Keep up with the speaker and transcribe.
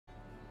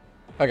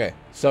Okay,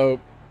 so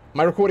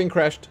my recording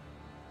crashed,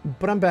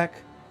 but I'm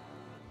back.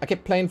 I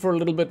kept playing for a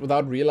little bit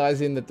without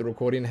realizing that the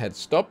recording had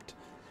stopped.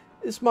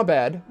 It's my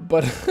bad,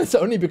 but it's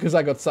only because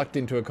I got sucked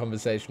into a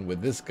conversation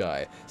with this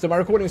guy. So my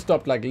recording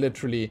stopped, like,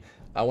 literally.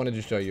 I wanted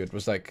to show you. It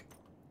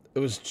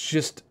was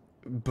just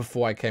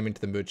before I came into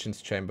the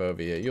merchant's chamber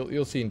over here.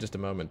 You'll see in just a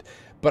moment.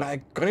 But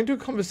I got into a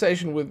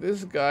conversation with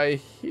this guy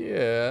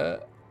here,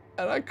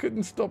 and I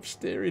couldn't stop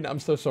staring. I'm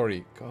so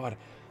sorry. God.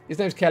 His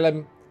name's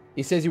Callum.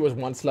 He says he was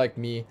once like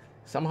me.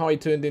 Somehow he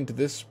turned into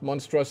this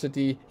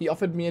monstrosity. He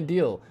offered me a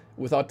deal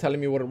without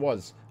telling me what it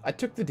was. I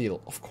took the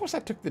deal. Of course I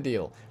took the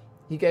deal.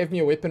 He gave me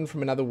a weapon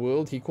from another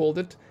world, he called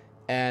it.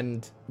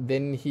 And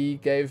then he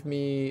gave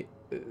me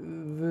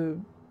the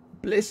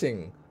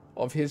blessing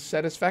of his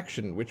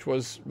satisfaction, which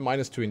was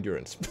 -2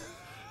 endurance.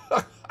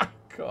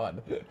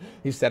 God.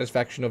 His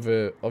satisfaction of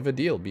a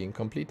deal being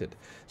completed.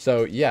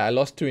 So yeah, I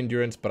lost 2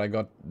 endurance, but I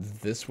got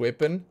this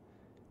weapon,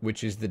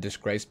 which is the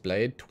Disgraced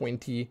Blade,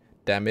 20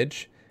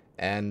 damage.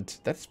 And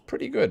that's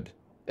pretty good.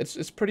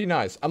 It's pretty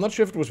nice. I'm not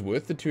sure if it was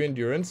worth the 2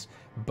 endurance,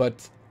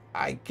 but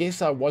I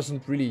guess I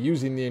wasn't really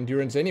using the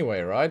endurance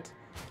anyway, right?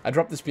 I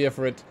dropped the spear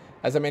for it.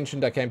 As I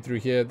mentioned, I came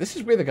through here. This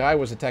is where the guy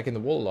was attacking the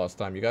wall last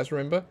time. You guys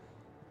remember?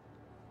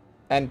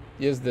 And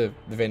here's the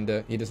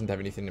vendor. He doesn't have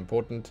anything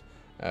important.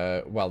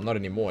 Well, not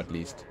anymore, at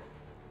least.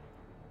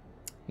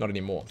 Not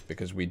anymore,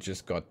 because we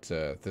just got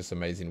this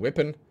amazing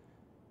weapon.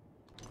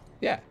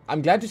 Yeah,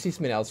 I'm glad to see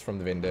something else from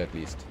the vendor, at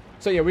least.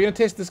 So yeah, we're going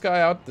to test this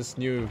guy out, this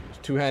new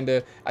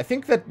two-hander. I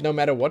think that no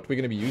matter what, we're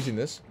going to be using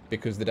this,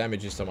 because the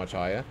damage is so much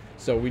higher.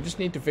 So we just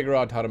need to figure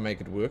out how to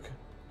make it work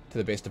to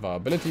the best of our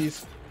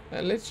abilities.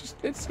 And let's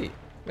see.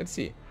 Let's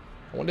see.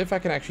 I wonder if I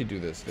can actually do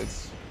this.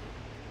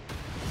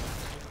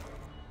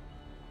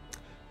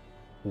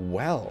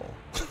 Well.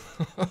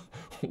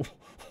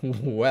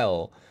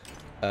 Well.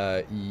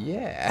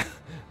 Yeah.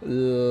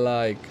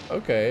 Like,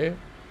 okay.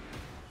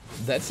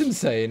 That's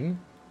insane.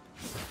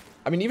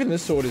 I mean, even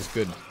this sword is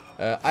good.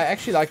 I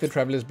actually like the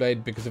Traveler's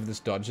Blade because of this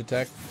dodge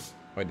attack.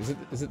 Wait,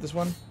 is it this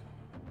one?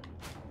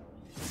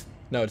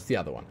 No, it's the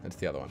other one. It's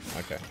the other one.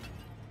 Okay.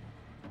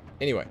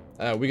 Anyway,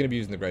 we're gonna be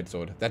using the Great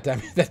Sword. That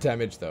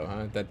damage though,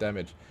 huh? That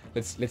damage.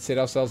 Let's set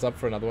ourselves up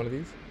for another one of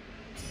these.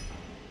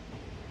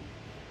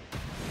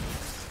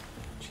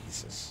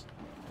 Jesus.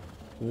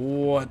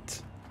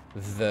 What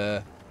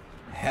the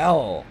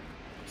hell?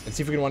 Let's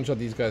see if we can one-shot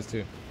these guys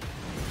too.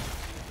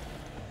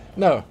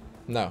 No.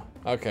 No.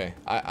 Okay.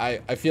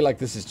 I feel like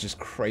this is just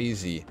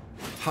crazy.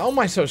 How am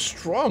I so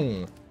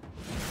strong?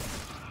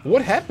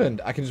 What happened?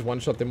 I can just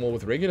one-shot them all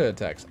with regular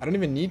attacks. I don't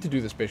even need to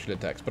do the special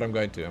attacks, but I'm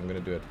going to. I'm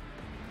going to do it.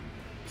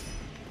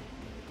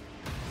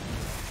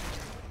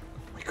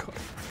 Oh my god.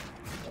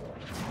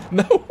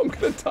 No, I'm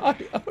going to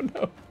die. Oh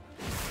no.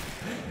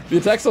 The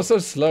attacks are so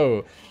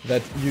slow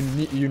that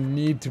you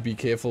need to be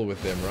careful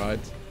with them,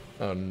 right?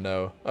 Oh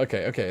no.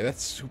 Okay, okay.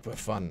 That's super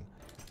fun.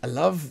 I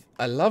love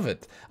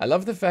it. I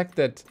love the fact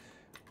that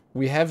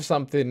we have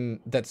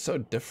something that's so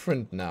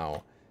different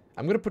now.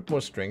 I'm going to put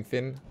more strength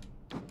in.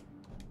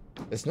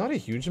 It's not a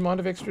huge amount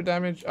of extra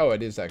damage. Oh,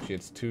 it is actually.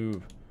 It's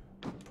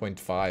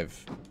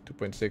 2.5.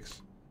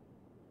 2.6.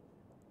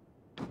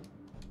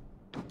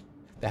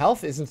 The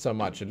health isn't so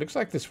much. It looks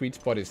like the sweet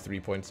spot is 3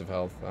 points of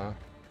health.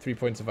 3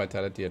 points of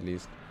vitality at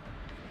least.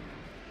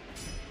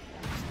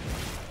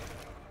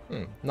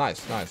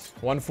 Nice, nice.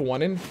 1 for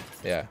 1 in?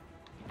 Yeah.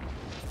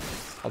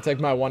 I'll take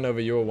my 1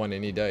 over your 1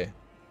 any day.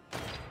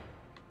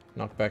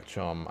 Knockback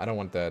charm. I don't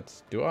want that.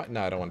 Do I?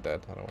 No, I don't want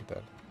that. I don't want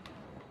that.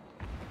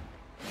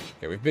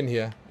 Okay, we've been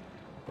here.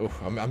 Oh,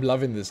 I'm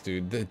loving this,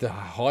 dude. The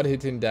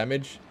hard-hitting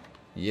damage.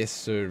 Yes,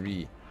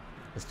 sirree.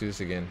 Let's do this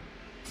again.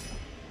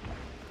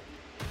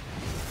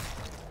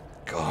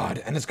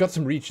 God, and it's got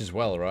some reach as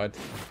well, right?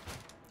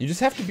 You just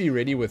have to be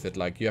ready with it.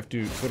 Like, you have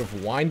to sort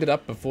of wind it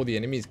up before the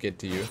enemies get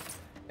to you.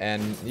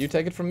 And you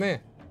take it from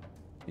there.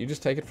 You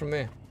just take it from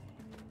there.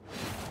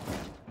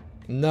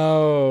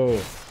 No.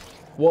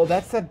 Well,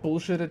 that's that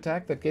bullshit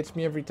attack that gets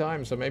me every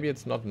time. So maybe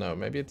it's not no.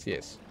 Maybe it's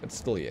yes. It's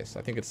still yes.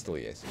 I think it's still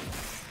yes.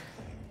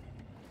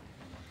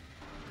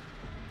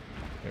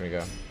 Here we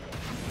go.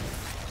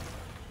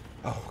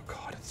 Oh,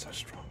 God. It's so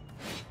strong.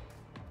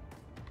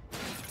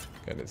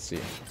 Okay, let's see.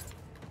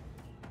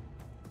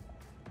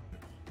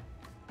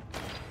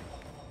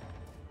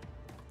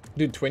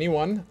 Dude,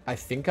 21. I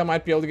think I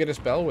might be able to get a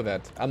spell with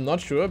that. I'm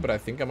not sure, but I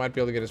think I might be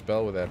able to get a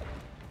spell with that.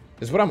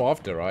 This is what I'm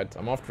after, right?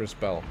 I'm after a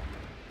spell.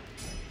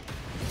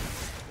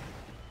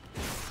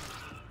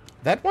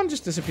 That one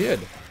just disappeared.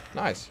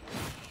 Nice.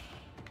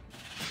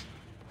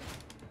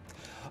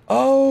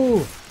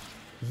 Oh!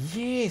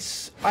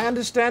 Yes! I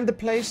understand the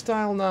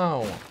playstyle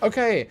now.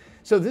 Okay,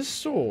 so this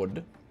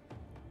sword...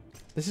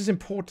 This is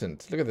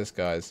important. Look at this,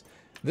 guys.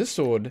 This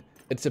sword,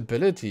 its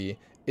ability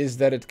is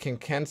that it can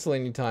cancel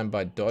any time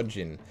by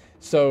dodging.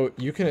 So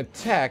you can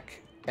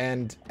attack,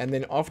 and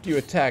then after you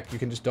attack, you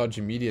can just dodge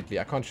immediately.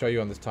 I can't show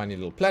you on this tiny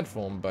little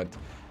platform, but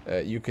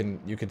you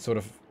can sort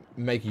of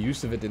make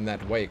use of it in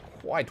that way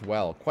quite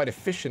well, quite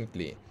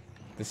efficiently.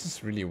 This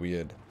is really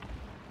weird.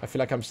 I feel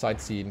like I'm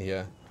sightseeing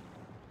here.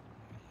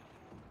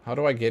 How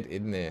do I get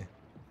in there?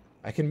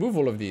 I can move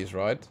all of these,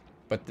 right?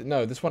 But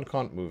no, this one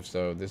can't move,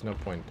 so there's no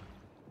point.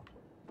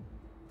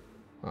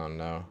 Oh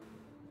no.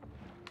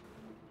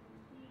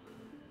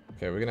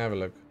 Okay, we're gonna have a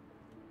look.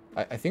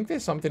 I think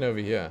there's something over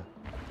here.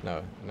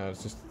 No,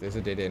 it's just there's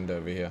a dead end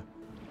over here.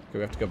 Okay,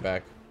 we have to go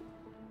back.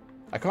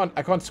 I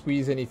can't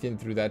squeeze anything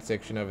through that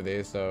section over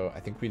there, so I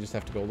think we just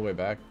have to go all the way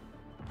back.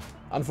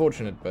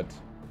 Unfortunate, but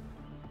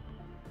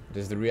it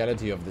is the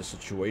reality of the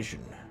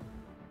situation.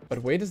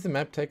 But where does the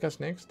map take us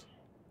next?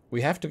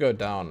 We have to go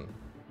down.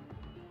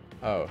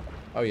 Oh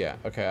yeah.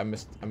 Okay, I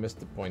missed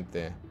the point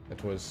there.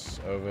 It was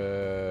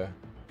over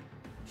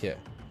here.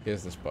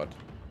 Here's the spot.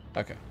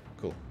 Okay,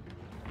 cool.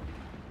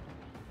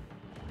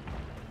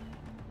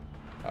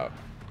 Oh.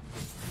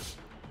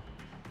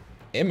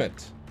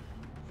 Emmett.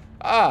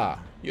 Ah,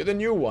 you're the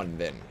new one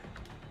then.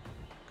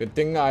 Good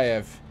thing I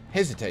have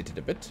hesitated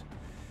a bit.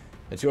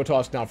 It's your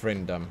task now,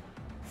 friend. I'm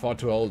far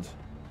too old.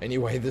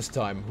 Anyway, this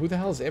time, who the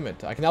hell's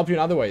Emmett? I can help you in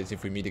other ways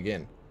if we meet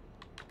again.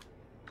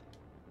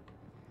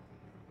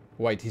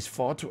 Wait, he's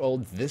far too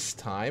old this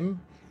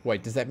time?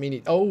 Wait, does that mean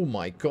he... Oh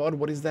my god,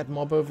 what is that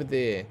mob over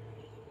there?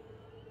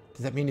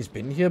 Does that mean he's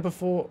been here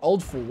before?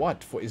 Old for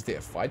what? Is there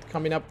a fight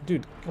coming up?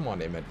 Dude, come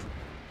on, Emmett.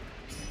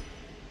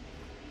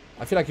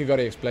 I feel like you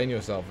gotta explain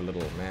yourself a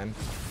little, man.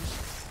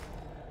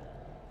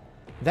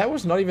 That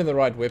was not even the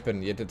right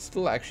weapon, yet it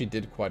still actually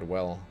did quite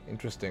well.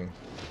 Interesting.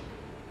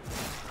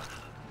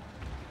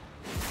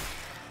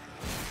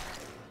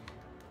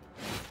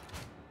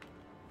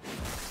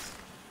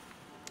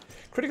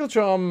 Critical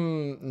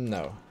charm,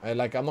 no. I'm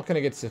not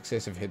gonna get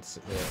successive hits.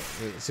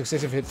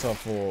 Successive hits are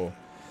for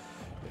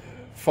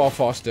far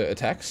faster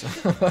attacks,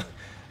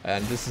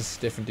 and this is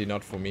definitely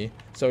not for me.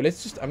 So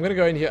let's just. I'm gonna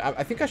go in here.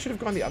 I think I should have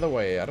gone the other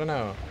way. I don't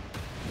know.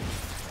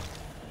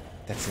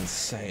 That's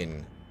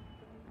insane.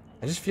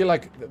 I just feel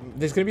like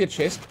there's gonna be a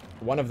chest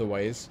one of the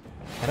ways.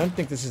 I don't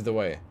think this is the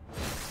way.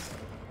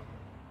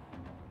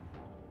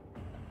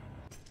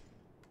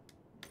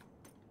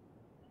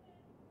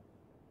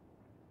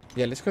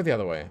 Yeah, let's go the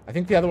other way. I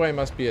think the other way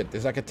must be it.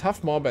 There's like a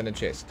tough mob and a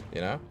chest,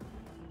 you know?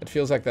 It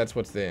feels like that's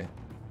what's there.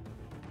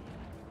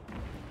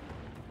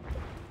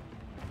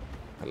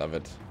 I love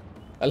it.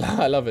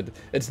 I love it.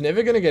 It's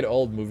never gonna get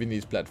old moving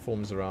these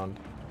platforms around.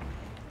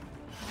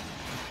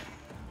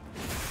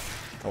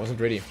 I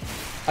wasn't ready.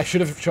 I should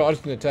have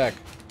charged an attack.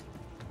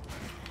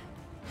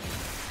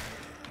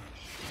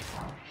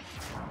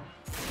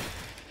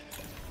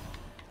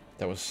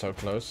 That was so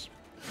close.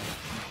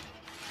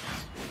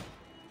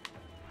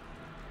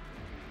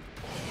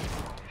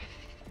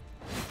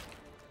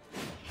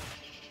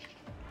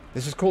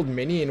 This is called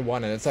many in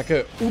one, and it's like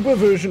a uber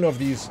version of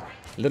these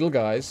little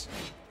guys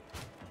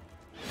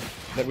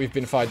that we've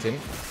been fighting.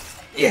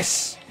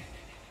 Yes!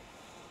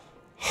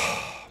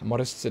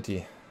 Modest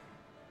city.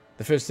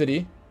 The first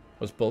city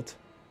was built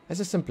as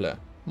a simpler,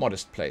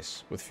 modest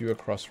place with fewer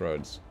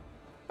crossroads.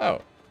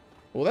 Oh,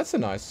 well that's a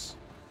nice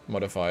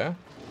modifier.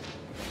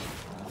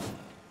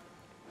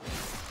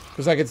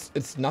 Because like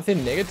it's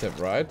nothing negative,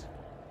 right?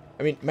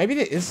 I mean, maybe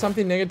there is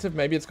something negative.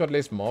 Maybe it's got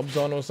less mobs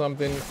on or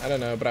something. I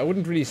don't know, but I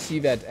wouldn't really see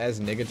that as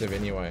negative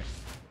anyway.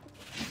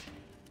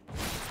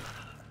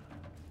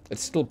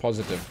 It's still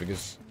positive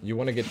because you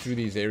want to get through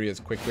these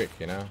areas quick,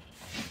 you know?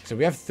 So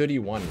we have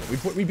 31.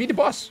 We beat the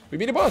boss. We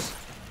beat the boss.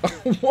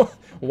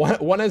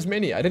 one as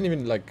many. I didn't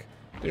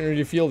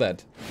really feel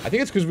that. I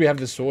think it's because we have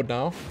this sword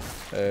now.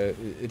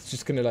 It's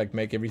just gonna like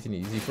make everything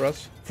easy for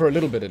us. For a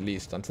little bit at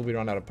least, until we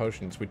run out of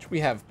potions, which we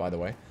have, by the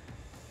way.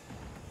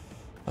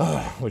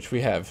 Which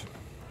we have.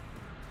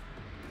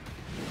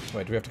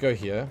 Wait, do we have to go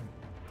here?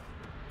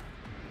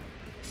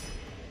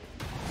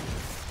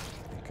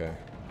 Okay.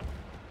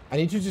 I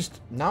need to just...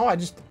 Now I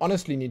just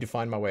honestly need to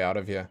find my way out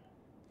of here.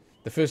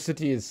 The first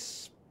city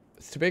is...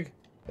 It's too big.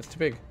 It's too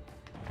big.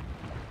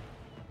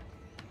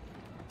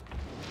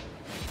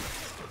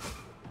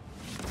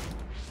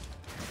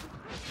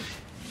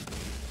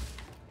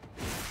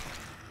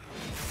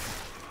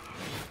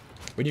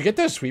 When you get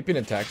those sweeping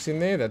attacks in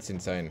there, that's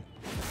insane.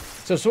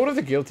 So Sword of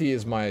the Guilty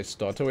is my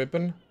starter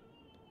weapon.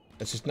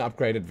 It's just an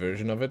upgraded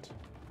version of it.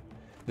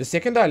 The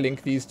second I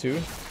link these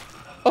two...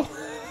 Oh!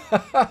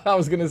 I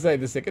was gonna say,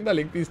 the second I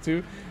link these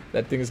two,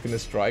 that thing is gonna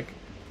strike.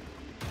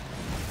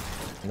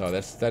 No,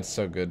 that's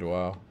so good,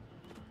 wow.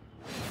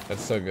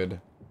 That's so good.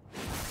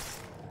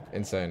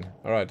 Insane.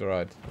 Alright,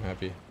 I'm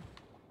happy.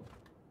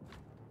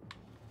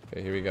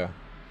 Okay, here we go.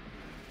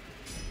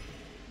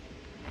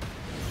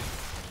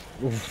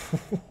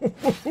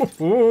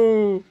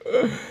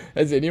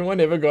 Has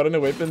anyone ever gotten a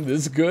weapon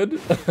this good?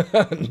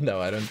 No,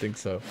 I don't think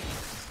so.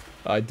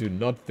 I do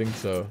not think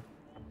so.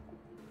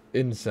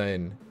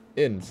 Insane.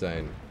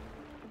 Insane.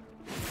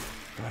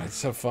 God, it's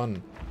so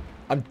fun.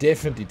 I'm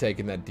definitely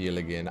taking that deal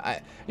again.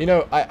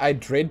 I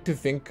dread to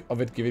think of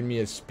it giving me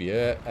a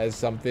spear as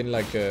something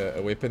like a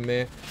weapon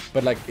there.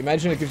 But like,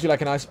 imagine it gives you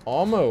like a nice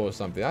armor or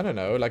something. I don't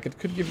know. Like, it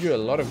could give you a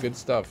lot of good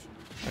stuff.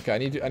 Okay, I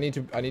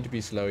need to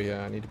be slow here.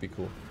 I need to be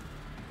cool.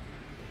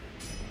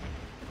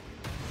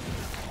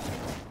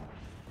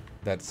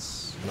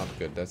 That's not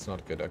good. That's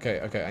not good. Okay,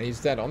 okay. I need to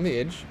stand on the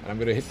edge, and I'm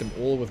going to hit them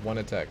all with one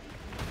attack.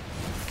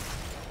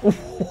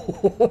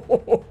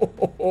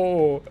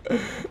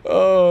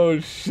 Oh,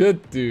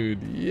 shit,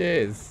 dude.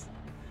 Yes.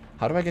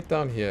 How do I get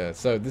down here?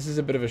 So, this is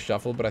a bit of a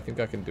shuffle, but I think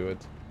I can do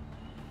it.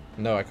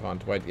 No, I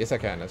can't. Wait. Yes, I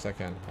can. Yes, I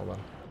can. Hold on.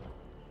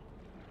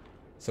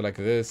 So, like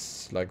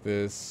this, like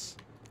this,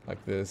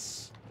 like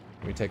this.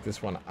 Let me take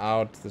this one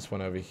out. This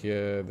one over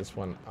here. This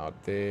one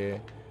out there.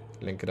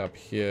 Link it up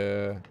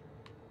here.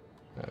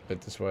 A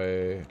bit this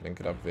way, link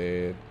it up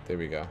there. There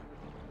we go.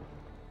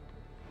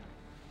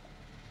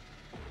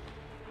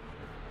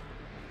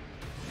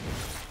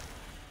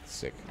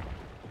 Sick.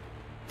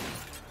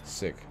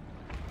 Sick.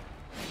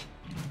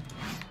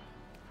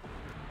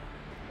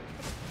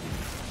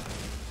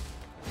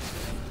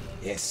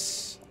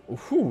 Yes.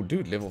 Ooh,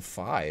 dude, level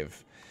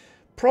 5.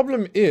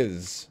 Problem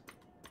is,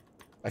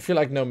 I feel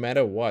like no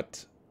matter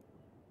what.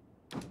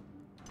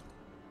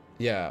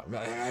 Yeah,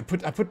 I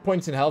put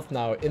points in health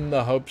now in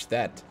the hopes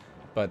that.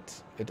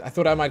 But I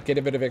thought I might get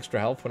a bit of extra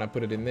health when I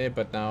put it in there,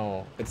 but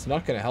now it's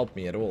not going to help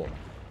me at all.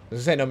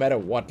 As I say, no matter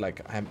what,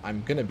 like,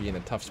 I'm going to be in a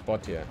tough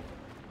spot here.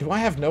 Do I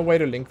have no way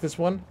to link this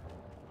one?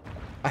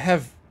 I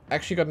have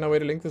actually got no way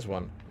to link this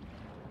one.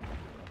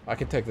 I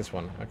can take this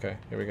one. Okay,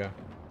 here we go.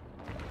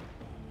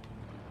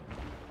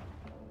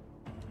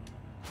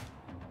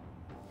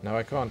 No,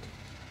 I can't.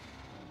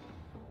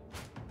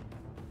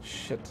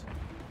 Shit.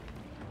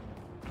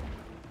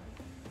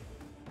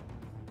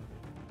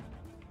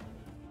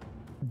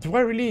 Do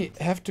I really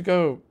have to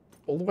go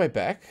all the way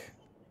back?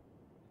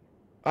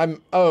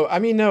 Oh, I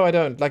mean, no, I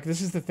don't. Like, this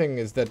is the thing,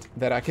 is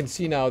that I can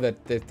see now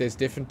that there's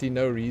definitely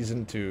no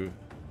reason to...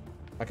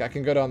 Like, I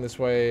can go down this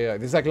way.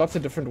 There's, like, lots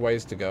of different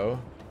ways to go.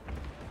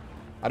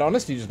 I'd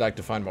honestly just like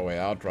to find my way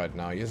out right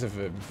now. Here's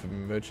a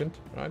merchant,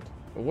 right?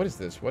 But what is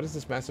this? What is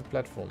this massive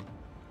platform?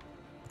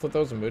 I thought that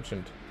was a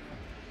merchant.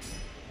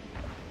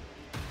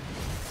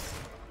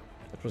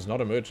 That was not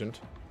a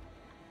merchant.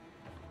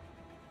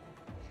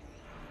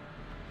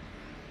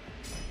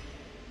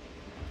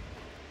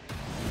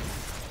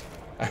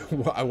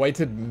 I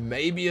waited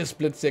maybe a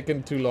split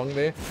second too long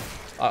there.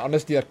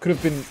 Honestly, that could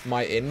have been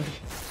my end.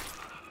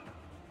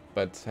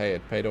 But hey,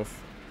 it paid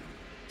off.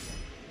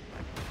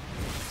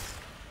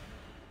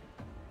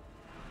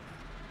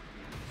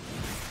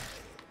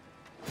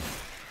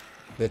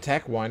 The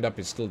attack wind-up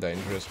is still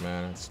dangerous,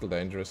 man. It's still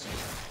dangerous.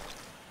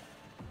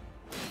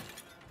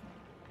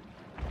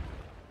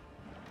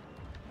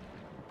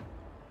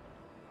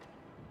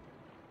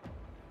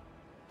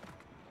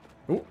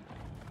 Ooh.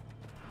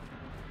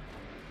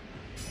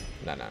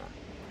 No.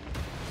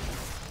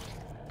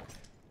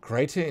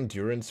 Greater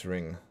endurance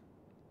ring.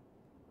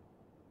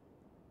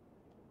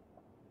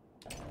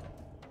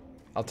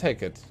 I'll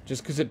take it.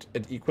 Just because it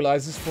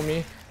equalizes for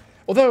me.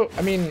 Although,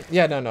 I mean,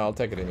 yeah, no, I'll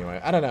take it anyway.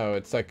 I don't know.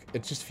 It's like,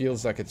 it just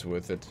feels like it's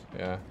worth it.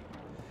 Yeah.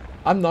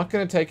 I'm not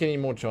going to take any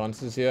more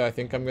chances here. I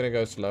think I'm going to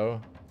go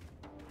slow.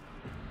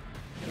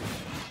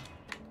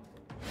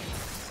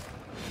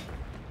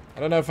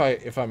 I don't know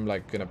if I'm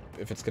like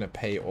if it's gonna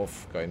pay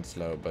off going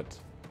slow, but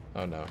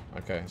oh no.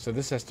 Okay, so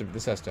this has to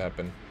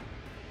happen.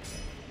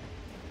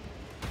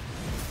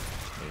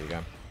 There you go.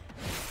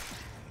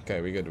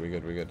 Okay, we're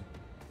good.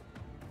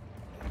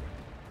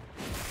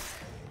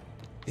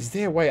 Is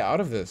there a way out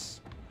of this?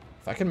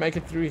 If I can make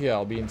it through here,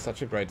 I'll be in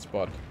such a great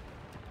spot.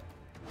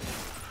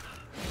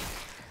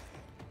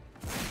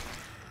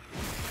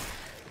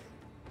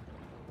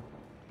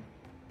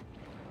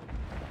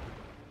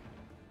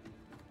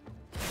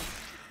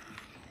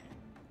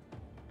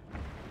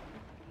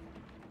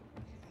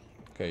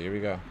 Okay, here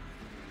we go.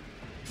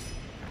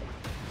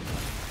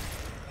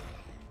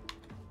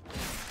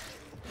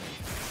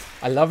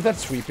 I love that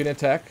sweeping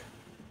attack.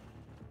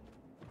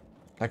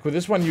 Like with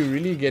this one, you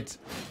really get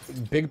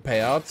big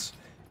payouts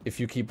if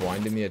you keep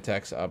winding the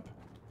attacks up.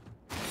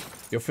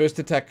 Your first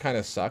attack kind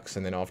of sucks,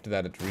 and then after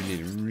that it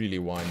really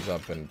winds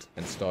up and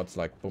starts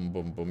like boom,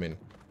 boom, booming.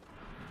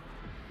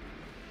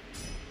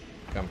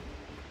 Come.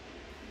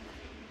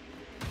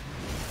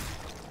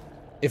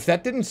 If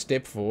that didn't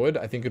step forward,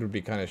 I think it would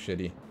be kind of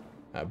shitty.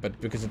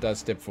 But because it does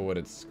step forward,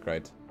 it's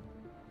great.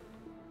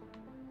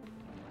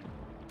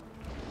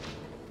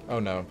 Oh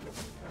no.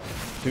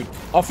 Dude,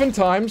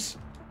 oftentimes...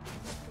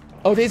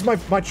 Oh, there's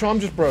my charm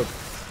just broke.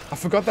 I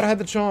forgot that I had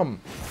the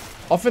charm.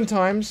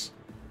 Oftentimes,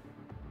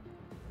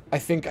 I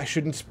think I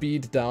shouldn't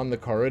speed down the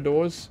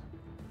corridors.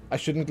 I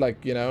shouldn't,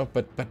 like, you know,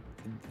 but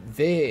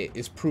there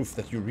is proof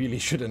that you really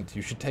shouldn't.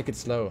 You should take it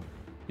slow.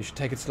 You should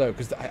take it slow,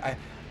 because I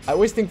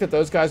always think that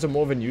those guys are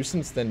more of a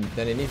nuisance than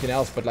anything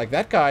else. But like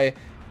that guy,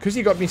 because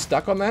he got me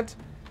stuck on that,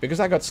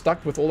 because I got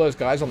stuck with all those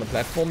guys on the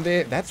platform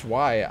there, that's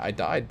why I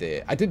died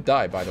there. I did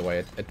die, by the way.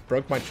 It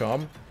broke my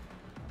charm.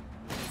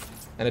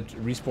 And it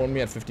respawned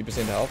me at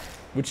 50% health,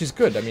 which is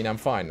good. I mean, I'm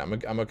fine.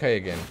 I'm okay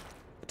again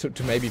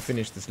to maybe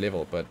finish this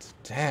level. But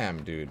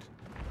damn, dude,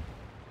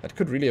 that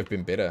could really have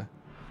been better.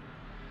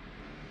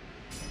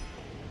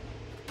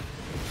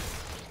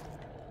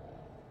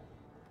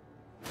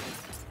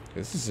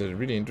 This is a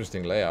really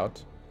interesting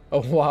layout.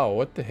 Oh wow,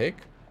 what the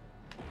heck?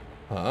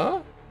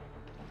 Huh?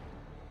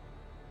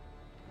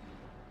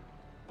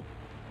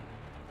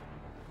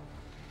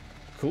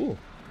 Cool.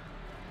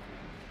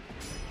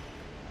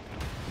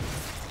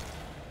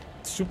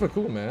 Super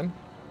cool, man.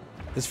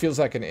 This feels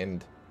like an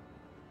end.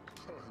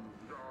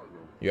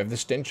 You have the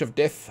stench of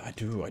death. I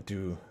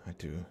do.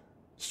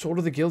 Sword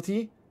of the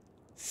Guilty?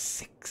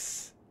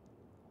 6.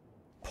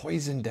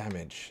 Poison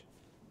damage.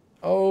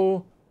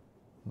 Oh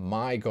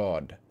my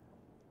god.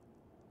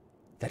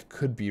 That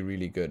could be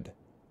really good.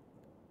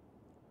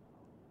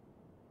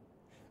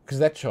 Because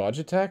that charge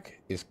attack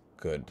is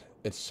good.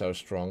 It's so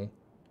strong.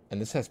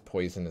 And this has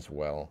poison as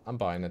well. I'm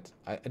buying it.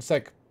 It's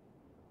like...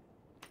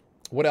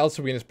 What else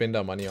are we going to spend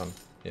our money on?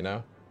 You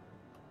know?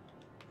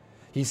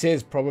 He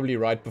says probably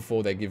right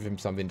before they give him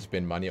something to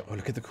spend money on. Oh,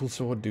 look at the cool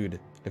sword, dude.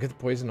 Look at the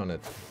poison on it.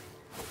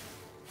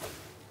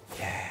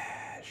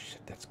 Yeah,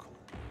 shit, that's cool.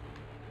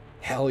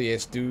 Hell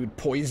yes, dude.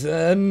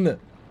 Poison!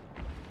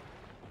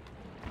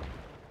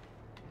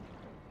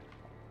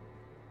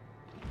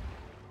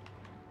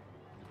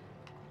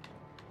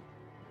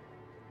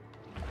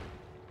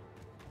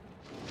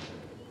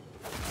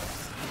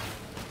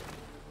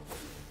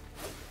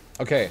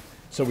 Okay,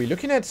 so we're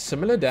looking at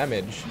similar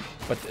damage,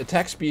 but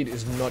attack speed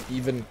is not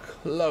even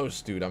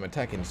close, dude. I'm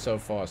attacking so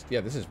fast. Yeah,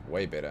 this is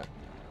way better.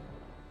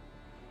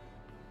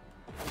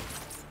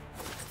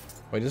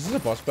 Wait, is this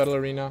a boss battle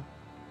arena?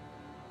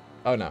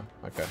 Oh, no.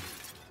 Okay.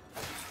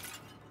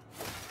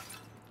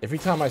 Every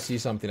time I see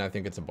something, I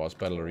think it's a boss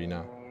battle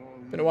arena.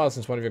 Been a while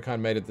since one of your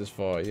kind made it this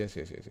far. Yes.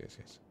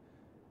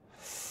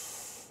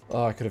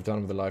 Oh, I could have done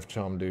it with a life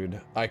charm,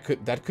 dude.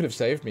 That could have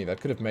saved me. That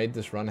could have made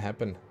this run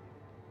happen.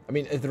 I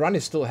mean, the run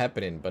is still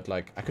happening, but,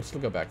 like, I could still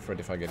go back for it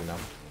if I get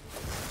enough.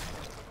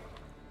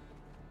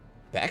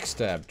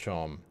 Backstab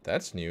charm.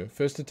 That's new.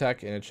 First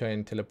attack in a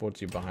chain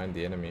teleports you behind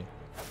the enemy.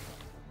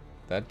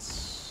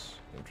 That's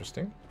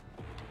interesting.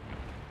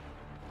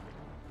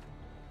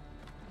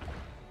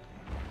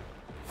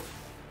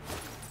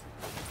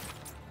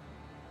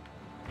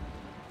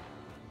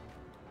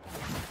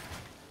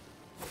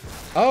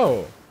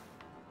 Oh!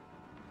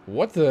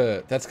 What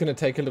the... That's gonna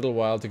take a little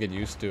while to get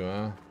used to,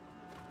 huh?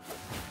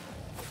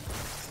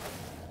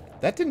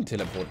 That didn't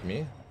teleport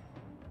me.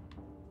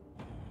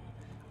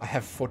 I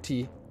have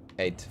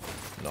 48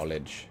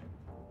 knowledge.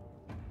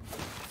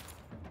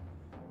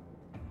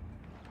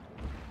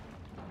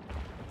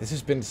 This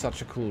has been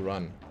such a cool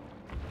run.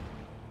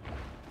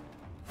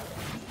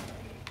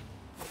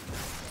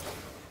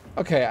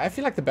 Okay, I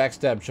feel like the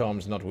backstab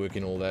charm's not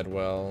working all that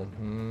well.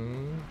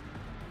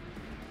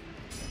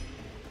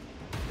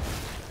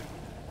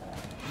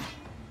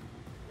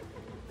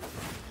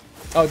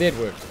 Oh, that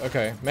worked.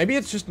 Okay. Maybe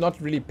it's just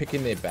not really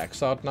picking their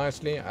backs out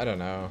nicely. I don't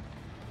know.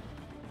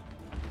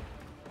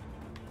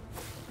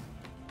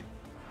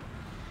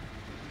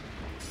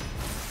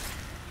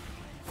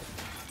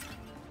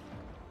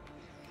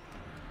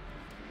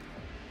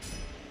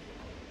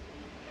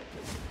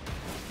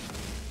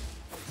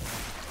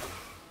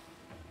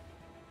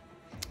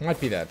 Might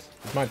be that.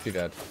 It might be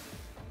that.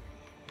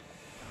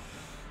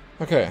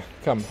 Okay,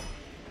 come.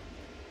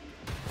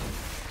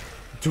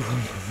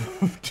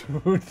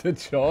 Dude, the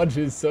charge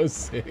is so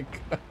sick.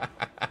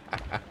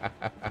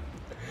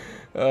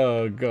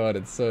 Oh god,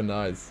 it's so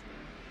nice.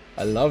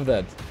 I love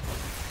that.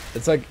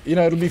 It's like, you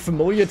know, it'll be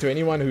familiar to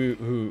anyone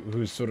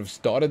who sort of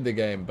started the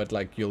game, but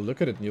like, you'll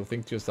look at it and you'll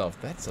think to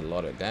yourself, that's a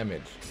lot of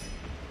damage.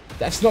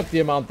 That's not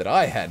the amount that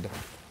I had.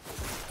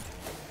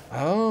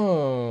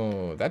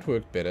 Oh, that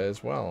worked better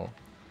as well.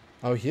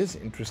 Oh, here's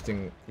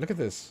interesting. Look at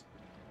this.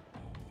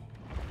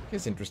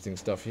 Here's interesting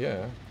stuff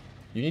here.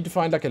 You need to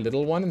find like a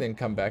little one and then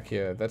come back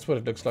here. That's what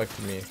it looks like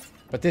to me.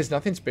 But there's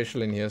nothing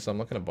special in here, so I'm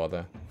not going to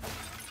bother.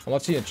 I'm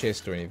not seeing a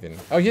chest or anything.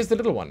 Oh, here's the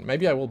little one.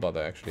 Maybe I will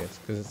bother, actually. It's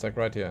because it's like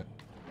right here.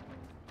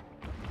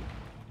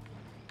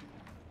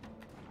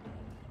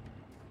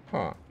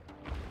 Huh.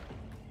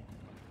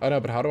 Oh, no,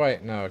 but how do I...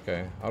 No,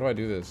 okay. How do I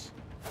do this?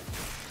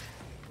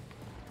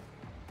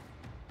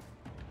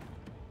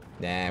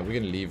 Nah, we're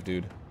going to leave,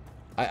 dude.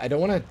 I don't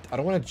want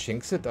to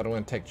jinx it. I don't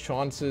want to take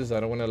chances. I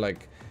don't want to,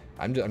 like...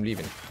 I'm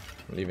leaving.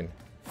 I'm leaving.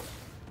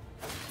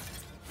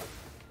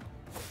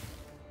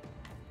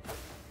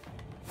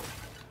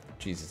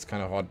 Jeez, it's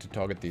kind of hard to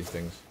target these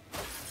things.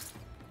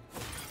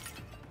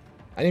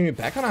 I need to be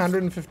back on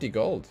 150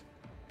 gold.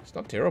 It's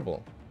not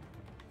terrible.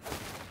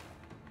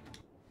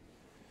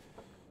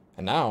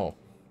 And now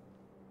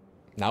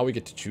we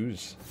get to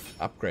choose.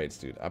 Upgrades,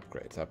 dude.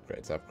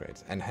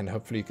 Upgrades. And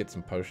hopefully get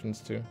some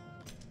potions too.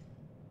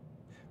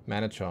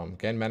 Mana charm.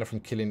 Gain mana from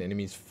killing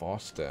enemies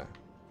faster.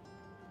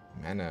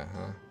 Mana,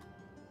 huh?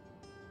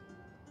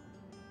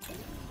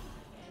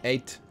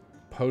 8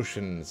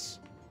 potions.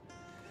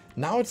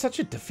 Now it's such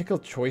a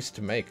difficult choice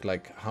to make.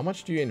 Like, how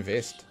much do you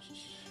invest?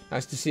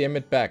 Nice to see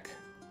Emmett back.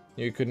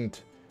 You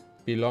couldn't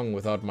be long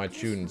without my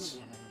tunes.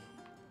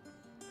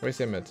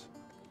 Where's Emmett?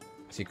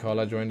 I see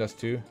Carla joined us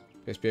too.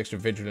 Best be extra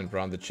vigilant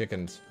around the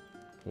chickens.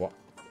 What?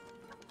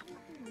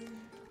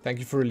 Thank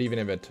you for relieving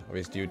Emmett of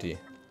his duty.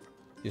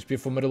 He used to be a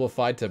formidable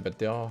fighter, but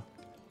there are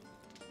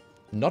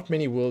not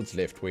many worlds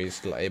left where he's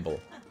still able.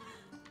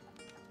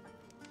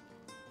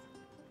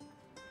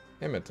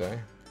 Emmett, eh?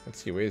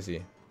 Let's see, where is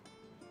he?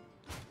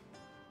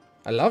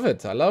 I love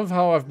it. I love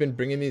how I've been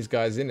bringing these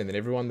guys in, and then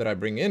everyone that I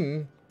bring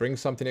in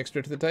brings something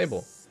extra to the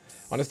table.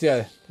 Honestly,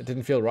 it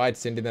didn't feel right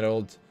sending that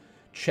old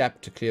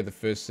chap to clear the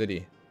first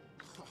city.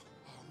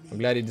 I'm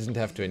glad he doesn't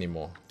have to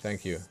anymore.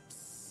 Thank you.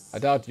 I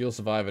doubt you'll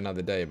survive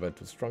another day, but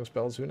with strong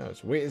spells, who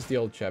knows? Where is the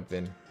old chap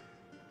then?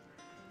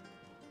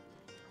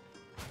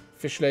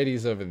 Fish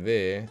lady's over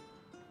there.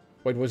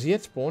 Wait, was he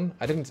at spawn?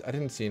 I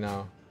didn't see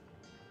now.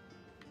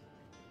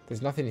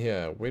 There's nothing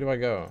here. Where do I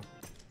go?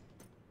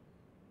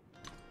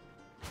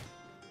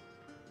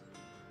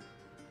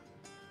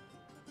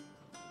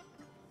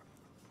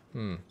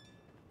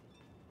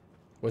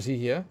 Was he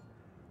here?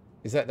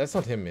 Is that's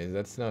not him,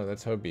 that's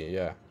Hobie,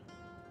 yeah.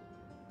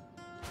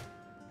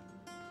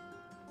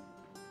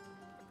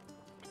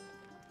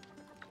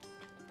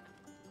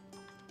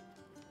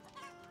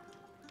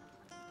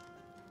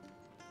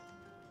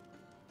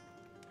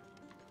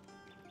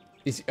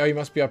 Oh, he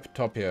must be up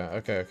top here.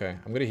 Okay.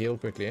 I'm gonna heal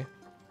quickly.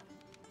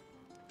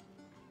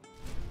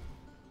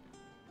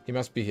 He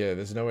must be here.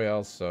 There's nowhere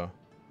else, so.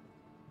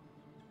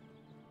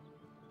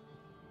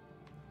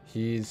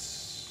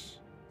 He's...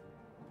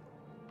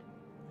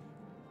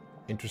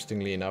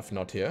 interestingly enough,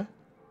 not here.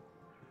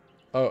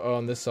 Oh,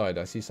 on this side.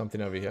 I see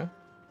something over here.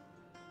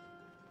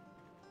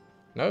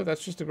 No,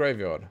 that's just a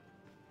graveyard.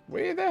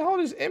 Where the hell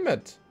is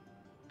Emmett?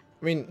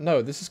 I mean,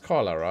 no, this is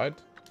Carla, right?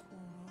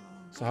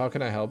 So how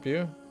can I help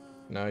you?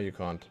 No, you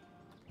can't.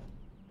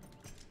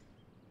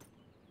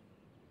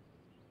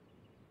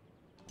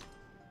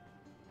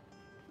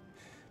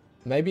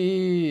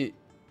 Maybe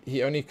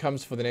he only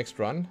comes for the next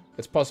run.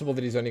 It's possible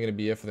that he's only going to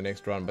be here for the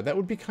next run, but that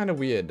would be kind of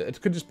weird. It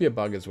could just be a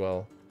bug as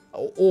well.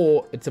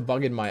 Or it's a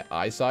bug in my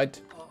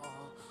eyesight.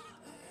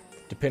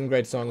 Depend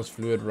great songs,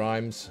 fluid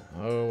rhymes.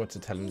 Oh, what's a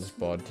talentless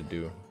bard to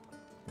do?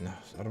 No,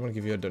 I don't want to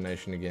give you a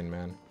donation again,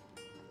 man.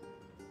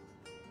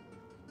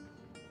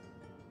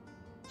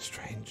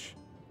 Strange.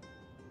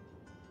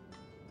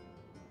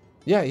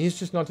 Yeah, he's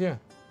just not here.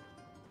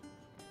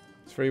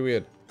 It's very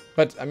weird.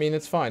 But, I mean,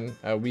 it's fine.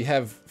 We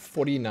have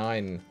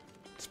 49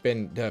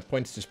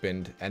 points to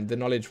spend, and the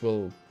knowledge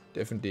will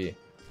definitely...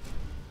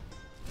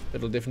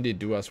 it'll definitely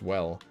do us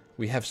well.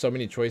 We have so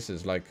many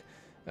choices, like,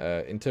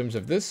 in terms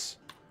of this,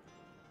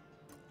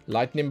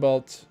 lightning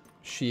bolt,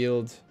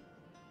 shield,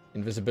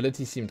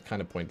 invisibility seemed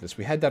kind of pointless.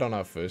 We had that on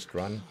our first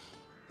run.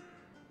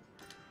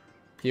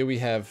 Here we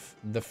have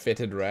the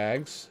fetid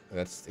rags.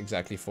 That's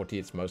exactly 40.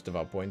 It's most of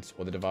our points.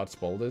 Or the devout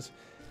spolders.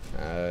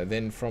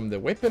 Then from the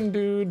weapon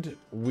dude,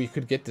 we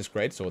could get this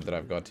greatsword that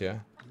I've got here.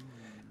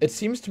 It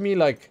seems to me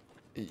like,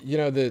 you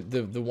know,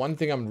 the one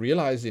thing I'm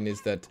realizing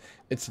is that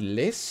it's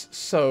less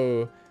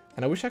so...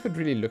 and I wish I could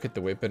really look at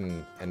the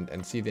weapon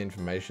and see the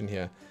information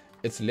here.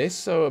 It's less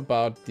so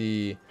about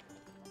the...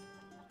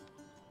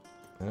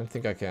 I don't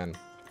think I can.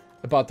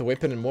 About the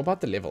weapon and more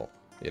about the level,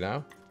 you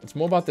know? It's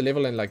more about the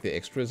level and like the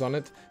extras on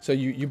it. So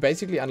you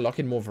basically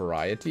unlocking more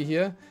variety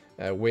here,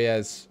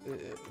 whereas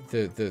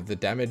the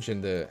damage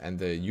and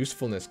the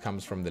usefulness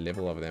comes from the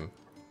level of them.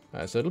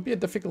 So it'll be a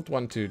difficult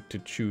one to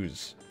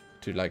choose,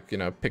 to like, you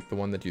know, pick the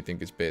one that you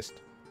think is best.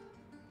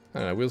 I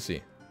don't know, we'll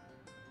see.